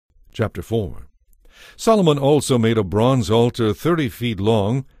Chapter 4. Solomon also made a bronze altar 30 feet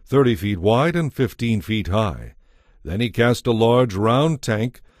long, 30 feet wide, and 15 feet high. Then he cast a large round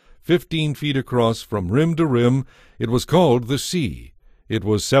tank, 15 feet across from rim to rim. It was called the Sea. It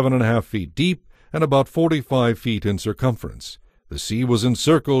was 7.5 feet deep and about 45 feet in circumference. The sea was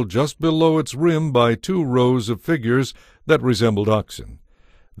encircled just below its rim by 2 rows of figures that resembled oxen.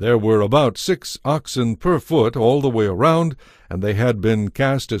 There were about 6 oxen per foot all the way around, and they had been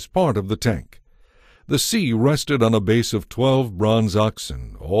cast as part of the tank. The sea rested on a base of 12 bronze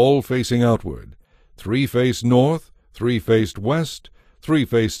oxen, all facing outward. 3 faced north, 3 faced west, 3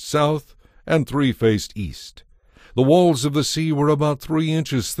 faced south, and 3 faced east. The walls of the sea were about 3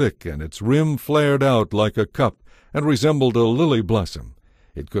 inches thick, and its rim flared out like a cup and resembled a lily blossom.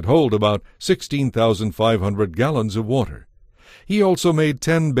 It could hold about 16,500 gallons of water. He also made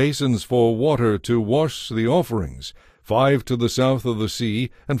 10 basins for water to wash the offerings, 5 to the south of the sea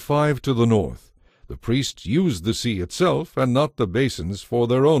and 5 to the north. The priests used the sea itself and not the basins for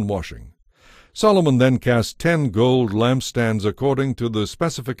their own washing. Solomon then cast 10 gold lampstands according to the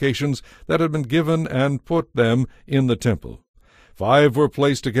specifications that had been given and put them in the temple. 5 were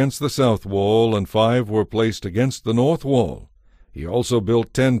placed against the south wall, and 5 were placed against the north wall. He also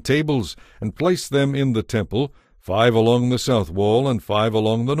built 10 tables and placed them in the temple, 5 along the south wall and 5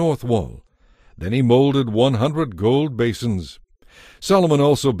 along the north wall. Then he molded 100 gold basins. Solomon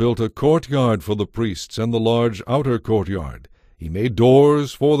also built a courtyard for the priests and the large outer courtyard. He made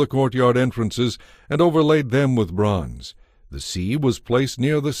doors for the courtyard entrances and overlaid them with bronze. The sea was placed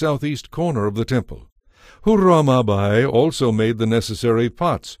near the southeast corner of the temple. Huram-Abi also made the necessary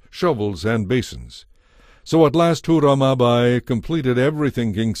pots, shovels, and basins. So at last Huram-Abi completed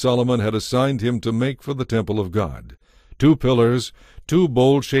everything King Solomon had assigned him to make for the temple of God: 2 pillars, 2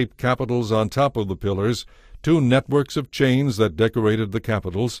 bowl-shaped capitals on top of the pillars, 2 networks of chains that decorated the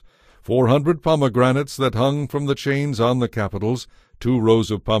capitals, 400 pomegranates that hung from the chains on the capitals, 2 rows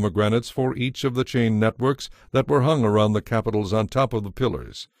of pomegranates for each of the chain networks that were hung around the capitals on top of the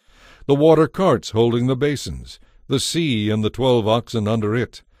pillars, the water carts holding the basins, the sea and the 12 oxen under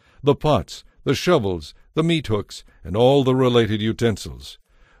it, the pots, the shovels, the meat hooks, and all the related utensils.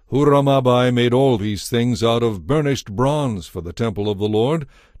 Huram-Abi made all these things out of burnished bronze for the temple of the Lord,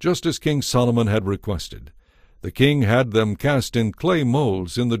 just as King Solomon had requested. The king had them cast in clay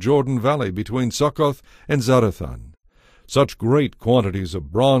molds in the Jordan Valley between Succoth and Zarethan. Such great quantities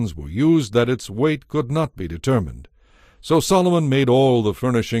of bronze were used that its weight could not be determined. So Solomon made all the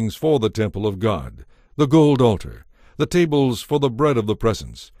furnishings for the temple of God: the gold altar, the tables for the bread of the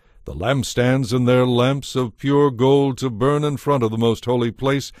presence, the lampstands and their lamps of pure gold to burn in front of the most holy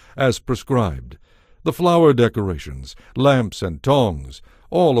place as prescribed, the flower decorations, lamps, and tongs,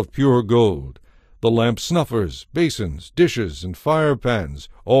 all of pure gold, the lamp snuffers, basins, dishes, and fire pans,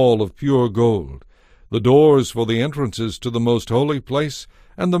 all of pure gold, the doors for the entrances to the most holy place,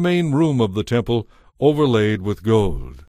 and the main room of the temple overlaid with gold.